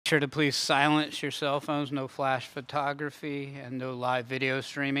sure to please silence your cell phones, no flash photography, and no live video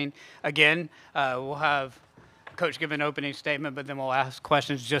streaming. Again, we'll have Coach give an opening statement, but then we'll ask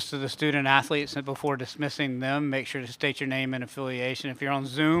questions just to the student athletes. And before dismissing them, make sure to state your name and affiliation. If you're on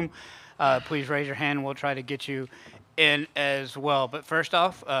Zoom, please raise your hand. We'll try to get you in as well. But first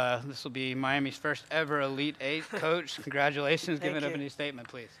off, this will be Miami's first ever Elite Eight. Coach, congratulations. Give an opening statement,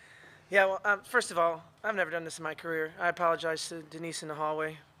 please. Yeah, well, first of all, I've never done this in my career. I apologize to Denise in the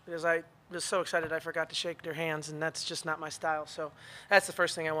hallway because I was so excited I forgot to shake their hands, and that's just not my style. So that's the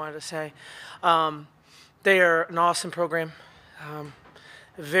first thing I wanted to say. They are an awesome program. A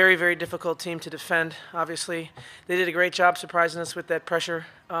very, very difficult team to defend, obviously. They did a great job surprising us with that pressure.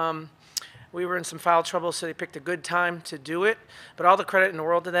 We were in some foul trouble, so they picked a good time to do it. But all the credit in the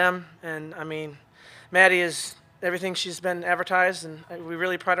world to them. And, I mean, Maddie is everything she's been advertised, and we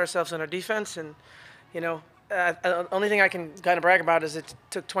really pride ourselves on our defense. And, you know, the only thing I can kind of brag about is it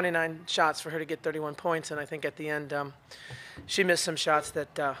took 29 shots for her to get 31 points. And I think at the end she missed some shots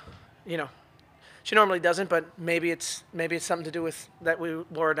that, you know, she normally doesn't, but maybe it's something to do with that we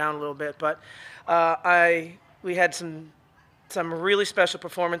wore her down a little bit. But we had some really special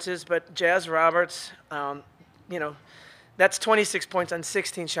performances. But Jazz Roberts, you know, that's 26 points on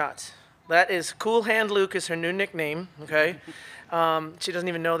 16 shots. That is Cool Hand Luke is her new nickname. Okay, she doesn't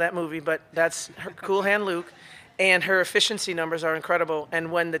even know that movie, but that's her Cool Hand Luke, and her efficiency numbers are incredible.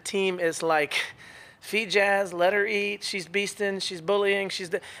 And when the team is like, feed Jazz, let her eat. She's beasting. She's bullying.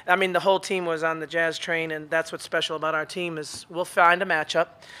 I mean, the whole team was on the Jazz train, and that's what's special about our team is we'll find a matchup.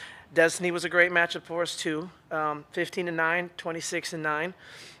 Destiny was a great matchup for us too. 15-9, 26-9,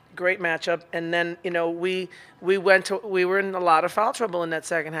 great matchup. And then you know we were in a lot of foul trouble in that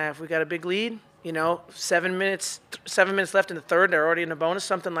second half. We got a big lead. You know, 7 minutes left in the third. They're already in a bonus,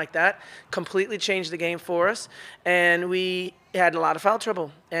 something like that. Completely changed the game for us, and we had a lot of foul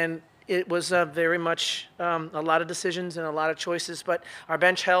trouble. And it was very much a lot of decisions and a lot of choices, but our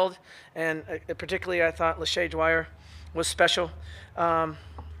bench held, and particularly I thought Lachey Dwyer was special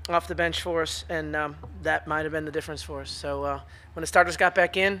off the bench for us, and that might have been the difference for us. So when the starters got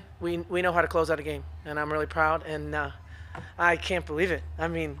back in, we know how to close out a game, and I'm really proud, and I can't believe it. I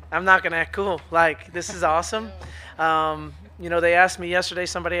mean, I'm not going to act cool. Like, this is awesome. You know, they asked me yesterday,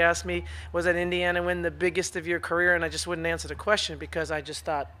 somebody asked me, was that Indiana win the biggest of your career? And I just wouldn't answer the question because I just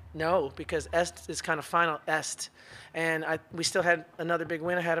thought, no, because Est is kind of final Est. And we still had another big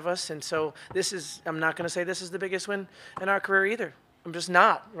win ahead of us. And so I'm not going to say this is the biggest win in our career either. I'm just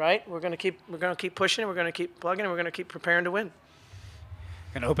not, right? We're going to keep pushing, we're going to keep plugging, and we're going to keep preparing to win.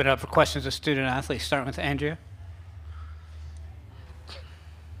 Going to open it up for questions of student athletes, starting with Andrea.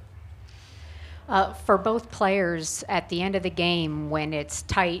 For both players, at the end of the game, when it's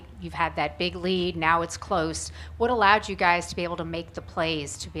tight, you've had that big lead, now it's close. What allowed you guys to be able to make the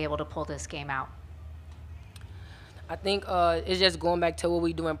plays to be able to pull this game out? I think it's just going back to what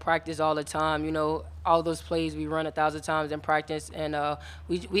we do in practice all the time. You know, all those plays we run 1,000 times in practice, and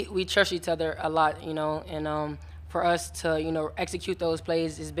we trust each other a lot, you know, and for us to, you know, execute those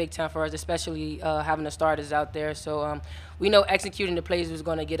plays is big time for us, especially having the starters out there. So we know executing the plays was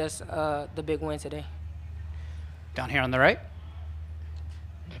going to get us the big win today. Down here on the right.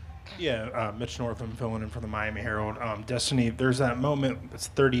 Yeah, Mitch Northam filling in for the Miami Herald. Destiny, there's that moment, it's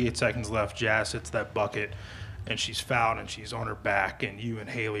 38 seconds left, Jazz hits that bucket, and she's fouled, and she's on her back, and you and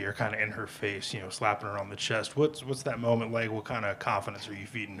Haley are kind of in her face, you know, slapping her on the chest. What's that moment like? What kind of confidence are you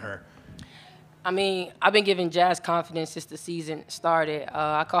feeding her? I mean, I've been giving Jazz confidence since the season started.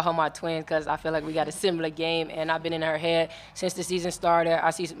 I call her my twin because I feel like we got a similar game, and I've been in her head since the season started. I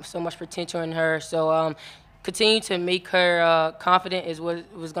see so much potential in her. So continue to make her confident is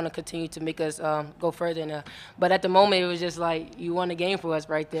what was going to continue to make us go further. But at the moment, it was just like you won the game for us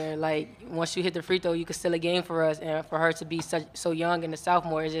right there. Like, once you hit the free throw, you could steal a game for us. And for her to be so young and a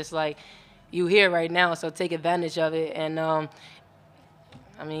sophomore, it's just like you here right now, so take advantage of it. And, I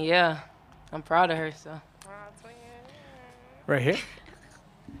mean, yeah. I'm proud of her, so. Right here.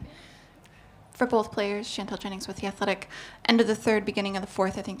 For both players, Chantel Jennings with The Athletic. End of the third, beginning of the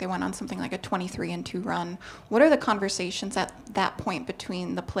fourth, I think they went on something like a 23-2 run. What are the conversations at that point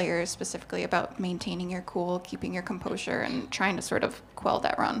between the players specifically about maintaining your cool, keeping your composure, and trying to sort of quell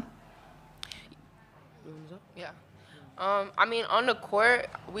that run? Yeah. I mean, on the court,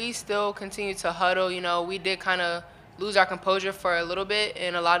 we still continue to huddle. You know, we did kind of lose our composure for a little bit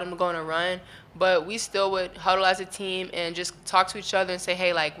and allow them to go on a run, but we still would huddle as a team and just talk to each other and say,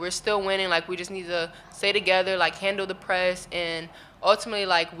 hey, like, we're still winning, like, we just need to stay together, like, handle the press. And ultimately,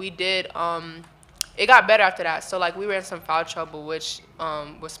 like, we did it got better after that. So, like, we were in some foul trouble, which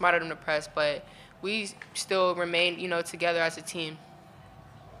was smarter than the press, but we still remained, you know, together as a team.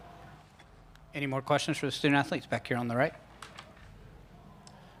 Any more questions for the student athletes back here on the right?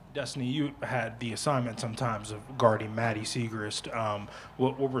 Destiny, you had the assignment sometimes of guarding Maddie Segrist.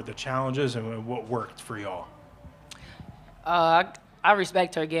 What were the challenges and what worked for y'all? I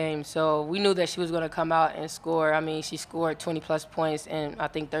respect her game, so we knew that she was going to come out and score. I mean, she scored 20-plus points in, I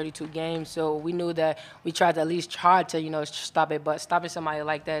think, 32 games, so we knew that we tried to at least try to, stop it, but stopping somebody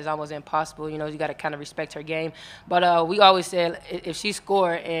like that is almost impossible. You got to kind of respect her game. But we always said if she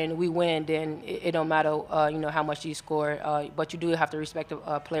score and we win, then it don't matter, how much she score, but you do have to respect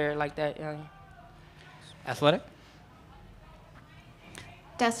a player like that. Athletic?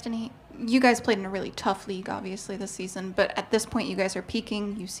 Destiny, you guys played in a really tough league, obviously, this season, but at this point, you guys are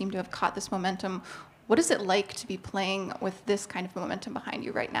peaking. You seem to have caught this momentum. What is it like to be playing with this kind of momentum behind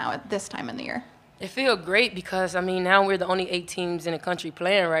you right now at this time in the year? It feels great because, now we're the only 8 teams in the country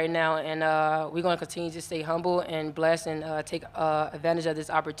playing right now, and we're going to continue to stay humble and blessed and take advantage of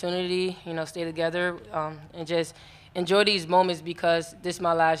this opportunity, stay together and just enjoy these moments because this is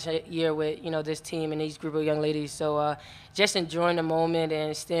my last year with, this team and these group of young ladies. So just enjoying the moment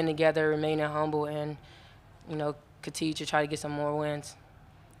and staying together, remaining humble, and, continue to try to get some more wins.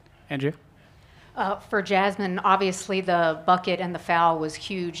 Andrew? For Jasmine, obviously the bucket and the foul was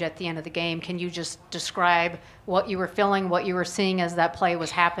huge at the end of the game. Can you just describe what you were feeling, what you were seeing as that play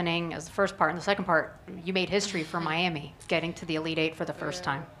was happening as the first part? And the second part, you made history for Miami, getting to the Elite Eight for the first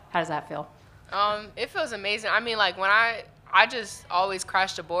time. How does that feel? It feels amazing. When I just always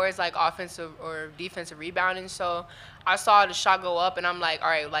crash the boards, like offensive or defensive rebounding. So I saw the shot go up, and I'm like, all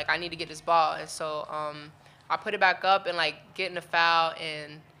right, I need to get this ball. And so I put it back up and, getting the foul,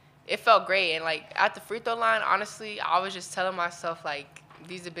 and it felt great. And, at the free throw line, honestly, I was just telling myself,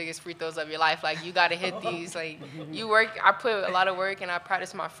 these are the biggest free throws of your life. You got to hit these. You work. I put a lot of work, and I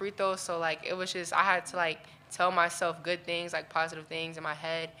practiced my free throws. So, it was just I had to, tell myself good things, positive things in my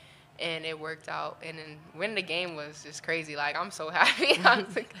head. And it worked out. And then winning the game was just crazy. I'm so happy. I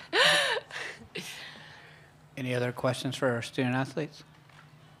was like Any other questions for our student athletes?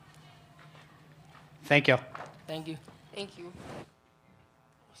 Thank you. Thank you. Thank you.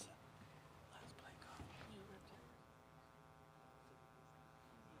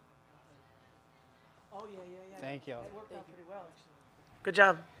 Thank you. Good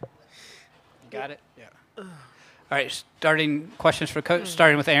job. Got it? Yeah. All right, starting questions for Coach,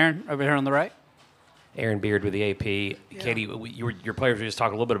 starting with Aaron over here on the right. Aaron Beard with the AP. Katie, your players were just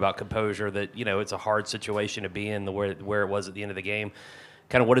talking a little bit about composure, that, it's a hard situation to be in, where it was at the end of the game.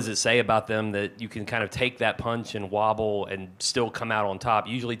 Kind of what does it say about them that you can kind of take that punch and wobble and still come out on top?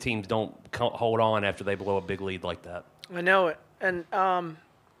 Usually teams don't hold on after they blow a big lead like that. I know it. And,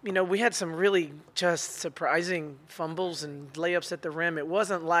 we had some really just surprising fumbles and layups at the rim. It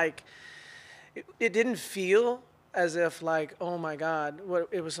wasn't it didn't feel as if oh my God,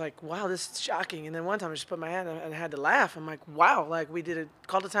 it was wow, this is shocking. And then one time I just put my hand and I had to laugh. I'm like, wow, we did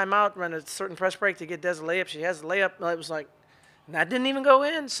called a timeout, run a certain press break to get Des a layup. She has the layup. It was that didn't even go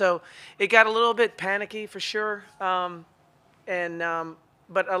in. So it got a little bit panicky for sure. But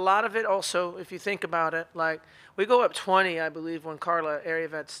a lot of it also, if you think about it, we go up 20, I believe, when Carla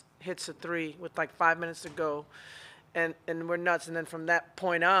Ariavets hits a 3 with 5 minutes to go. And we're nuts. And then from that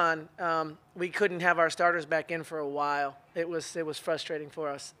point on, we couldn't have our starters back in for a while. It was frustrating for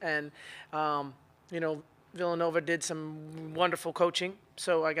us. And, Villanova did some wonderful coaching,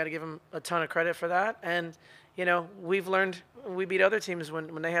 so I got to give them a ton of credit for that. And, we've learned we beat other teams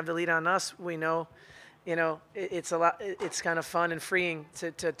when they have the lead on us. We know, it's a lot. It's kind of fun and freeing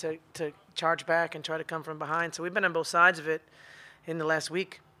to charge back and try to come from behind. So we've been on both sides of it in the last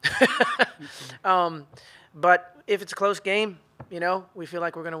week. But if it's a close game, we feel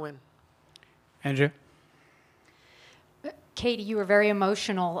like we're going to win. Andrew? Katie, you were very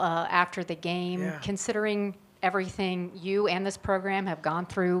emotional after the game. Yeah. Considering everything you and this program have gone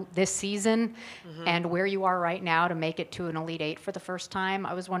through this season and where you are right now to make it to an Elite Eight for the first time,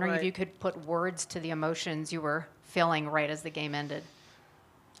 I was wondering if you could put words to the emotions you were feeling right as the game ended.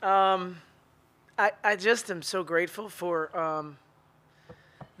 I just am so grateful for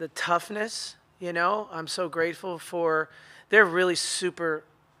the toughness. I'm so grateful for. They're really super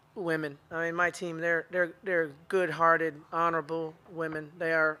women. My team. They're good-hearted, honorable women.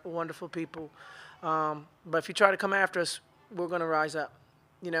 They are wonderful people. But if you try to come after us, we're going to rise up.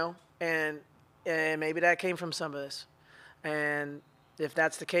 And maybe that came from some of this. And if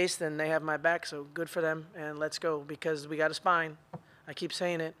that's the case, then they have my back. So good for them, and let's go because we got a spine. I keep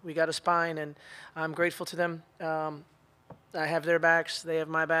saying it. We got a spine, and I'm grateful to them. I have their backs. They have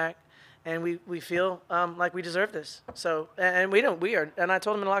my back. And we feel like we deserve this. So, and we are, and I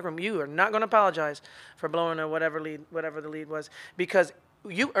told them in the locker room, you are not going to apologize for blowing or whatever the lead was, because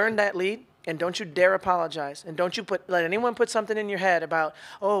you earned that lead And don't you dare apologize. And don't you let anyone put something in your head about,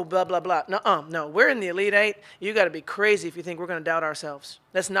 oh, blah, blah, blah. No, we're in the Elite Eight. You got to be crazy if you think we're going to doubt ourselves.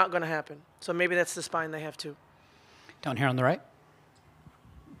 That's not going to happen. So maybe that's the spine they have too. Down here on the right.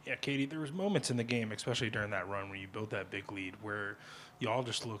 Yeah, Katie, there was moments in the game, especially during that run where you built that big lead, where you all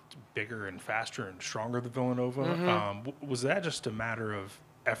just looked bigger and faster and stronger than Villanova. Mm-hmm. Was that just a matter of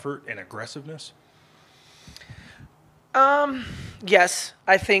effort and aggressiveness? Yes,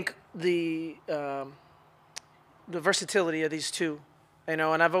 I think the versatility of these two, and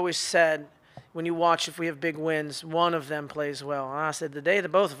I've always said, when you watch, if we have big wins, one of them plays well. And I said, the day that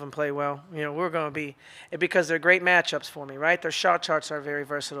both of them play well, we're going to be, because they're great matchups for me, right? Their shot charts are very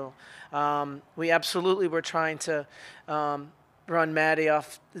versatile. We absolutely were trying to run Maddie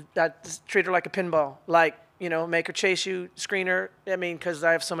off, treat her like a pinball, make her chase you, screen her, because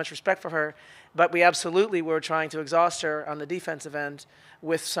I have so much respect for her. But we absolutely were trying to exhaust her on the defensive end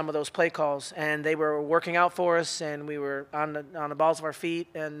with some of those play calls, and they were working out for us, and we were on the balls of our feet,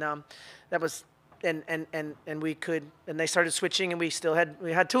 and that was, and we could, and they started switching, and we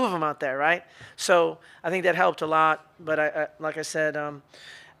had two of them out there, right? So I think that helped a lot. But I like I said,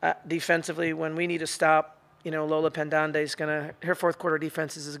 defensively, when we need to stop, Lola Pendande's her fourth quarter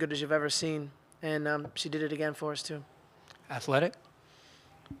defense is as good as you've ever seen, and she did it again for us too. Athletic.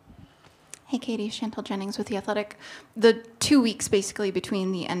 Hey, Katie, Chantel Jennings with The Athletic. The 2 weeks basically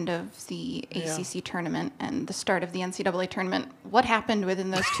between the end of the ACC tournament and the start of the NCAA tournament, what happened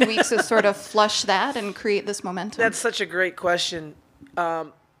within those 2 weeks to sort of flush that and create this momentum? That's such a great question.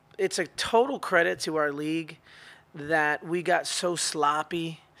 It's a total credit to our league that we got so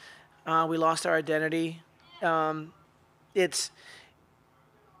sloppy. We lost our identity. It's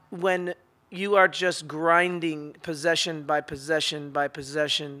when you are just grinding possession by possession by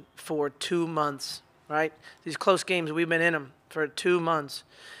possession for 2 months, right? These close games, we've been in them for 2 months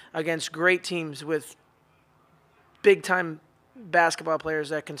against great teams with big-time basketball players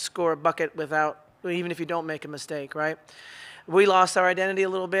that can score a bucket even if you don't make a mistake, right? We lost our identity a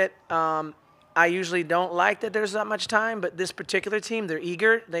little bit. I usually don't like that there's that much time, but this particular team, they're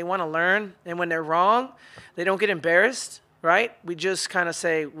eager. They want to learn. And when they're wrong, they don't get embarrassed. Right? We just kind of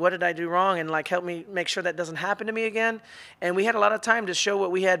say, what did I do wrong? And help me make sure that doesn't happen to me again. And we had a lot of time to show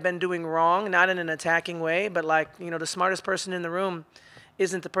what we had been doing wrong, not in an attacking way, but the smartest person in the room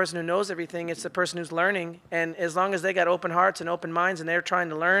isn't the person who knows everything. It's the person who's learning. And as long as they got open hearts and open minds and they're trying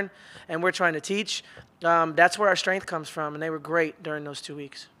to learn and we're trying to teach, that's where our strength comes from. And they were great during those 2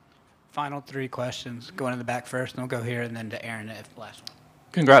 weeks. Final 3 questions. Going in the back first, and we'll go here and then to Aaron if the last one.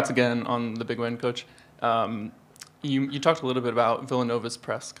 Congrats again on the big win, Coach. You talked a little bit about Villanova's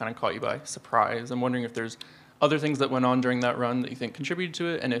press kind of caught you by surprise. I'm wondering if there's other things that went on during that run that you think contributed to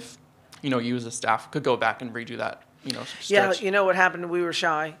it, and if you as a staff could go back and redo that. Stretch. Yeah, what happened? We were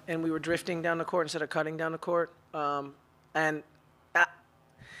shy and we were drifting down the court instead of cutting down the court, so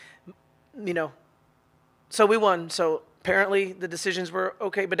we won. So apparently the decisions were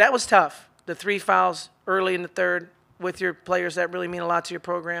okay, but that was tough. The 3 fouls early in the third, with your players that really mean a lot to your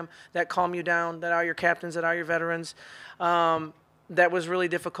program, that calm you down, that are your captains, that are your veterans. That was really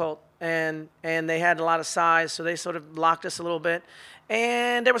difficult. And they had a lot of size, so they sort of blocked us a little bit.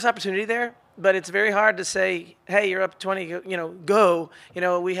 And there was opportunity there, but it's very hard to say, hey, you're up 20, go.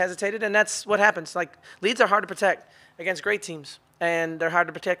 We hesitated, and that's what happens. Leads are hard to protect against great teams, and they're hard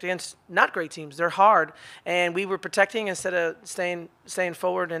to protect against not great teams. They're hard, and we were protecting instead of staying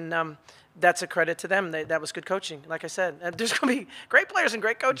forward, and that's a credit to them. That was good coaching. Like I said, there's going to be great players and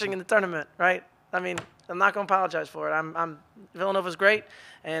great coaching in the tournament, right? I'm not going to apologize for it. Villanova's great,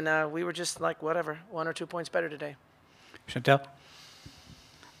 and we were just whatever, 1 or 2 points better today. Chantel?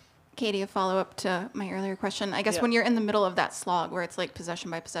 Katie, a follow-up to my earlier question. I guess when you're in the middle of that slog where it's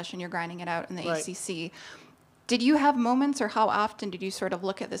possession by possession, you're grinding it out in the ACC, did you have moments, or how often did you sort of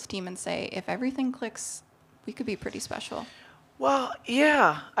look at this team and say, if everything clicks, we could be pretty special? Well,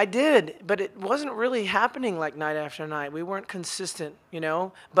 yeah, I did, but it wasn't really happening night after night. We weren't consistent,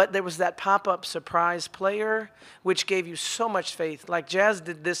 But there was that pop-up surprise player, which gave you so much faith. Jazz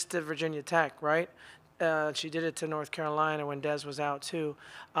did this to Virginia Tech, right? She did it to North Carolina when Des was out, too.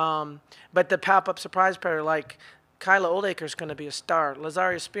 But the pop-up surprise player, Kyla Oldacre's going to be a star.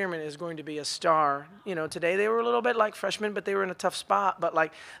 Lazaria Spearman is going to be a star. Today they were a little bit like freshmen, but they were in a tough spot. But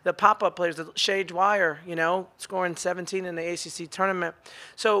the pop-up players, Shea Dwyer, scoring 17 in the ACC tournament.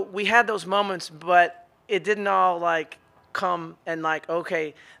 So we had those moments, but it didn't all come and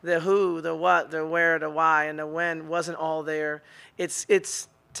okay, the who, the what, the where, the why, and the when wasn't all there. It's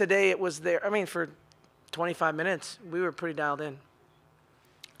today it was there. For 25 minutes we were pretty dialed in.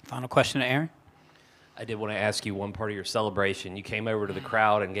 Final question to Aaron. I did want to ask you one part of your celebration. You came over to the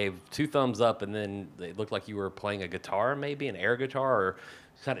crowd and gave 2 thumbs up, and then it looked like you were playing a guitar, maybe an air guitar, or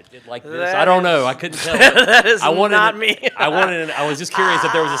kind of did like this. I don't know. I couldn't tell. That is not me. I was just curious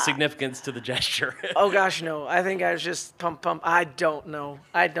if there was a significance to the gesture. Oh gosh, no. I think I was just pump. I don't know.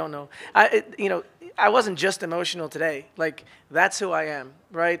 I wasn't just emotional today. Like, that's who I am,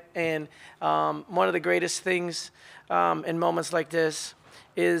 right? And one of the greatest things in moments like this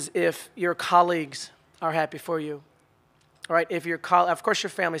is if your colleagues are happy for you, right? If of course your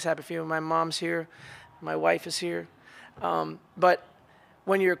family's happy for you. My mom's here, my wife is here, but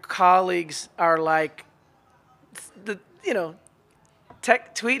when your colleagues are like, tweeting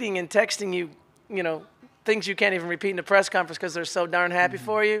and texting you, things you can't even repeat in the press conference because they're so darn happy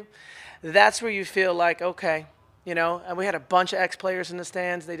for you, that's where you feel like, okay, And we had a bunch of ex-players in the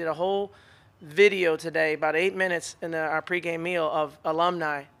stands. They did a whole video today, about 8 minutes in our pregame meal, of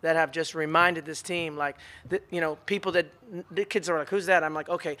alumni that have just reminded this team, like, people that the kids are like, who's that? I'm like,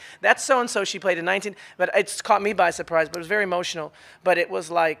 okay, that's so-and-so. She played in 19, but it's caught me by surprise, but it was very emotional. But it was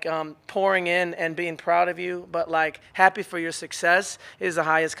like pouring in and being proud of you, but like happy for your success is the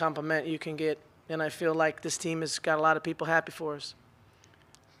highest compliment you can get. And I feel like this team has got a lot of people happy for us.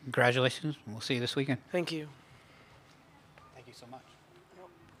 Congratulations. We'll see you this weekend. Thank you. Thank you so much.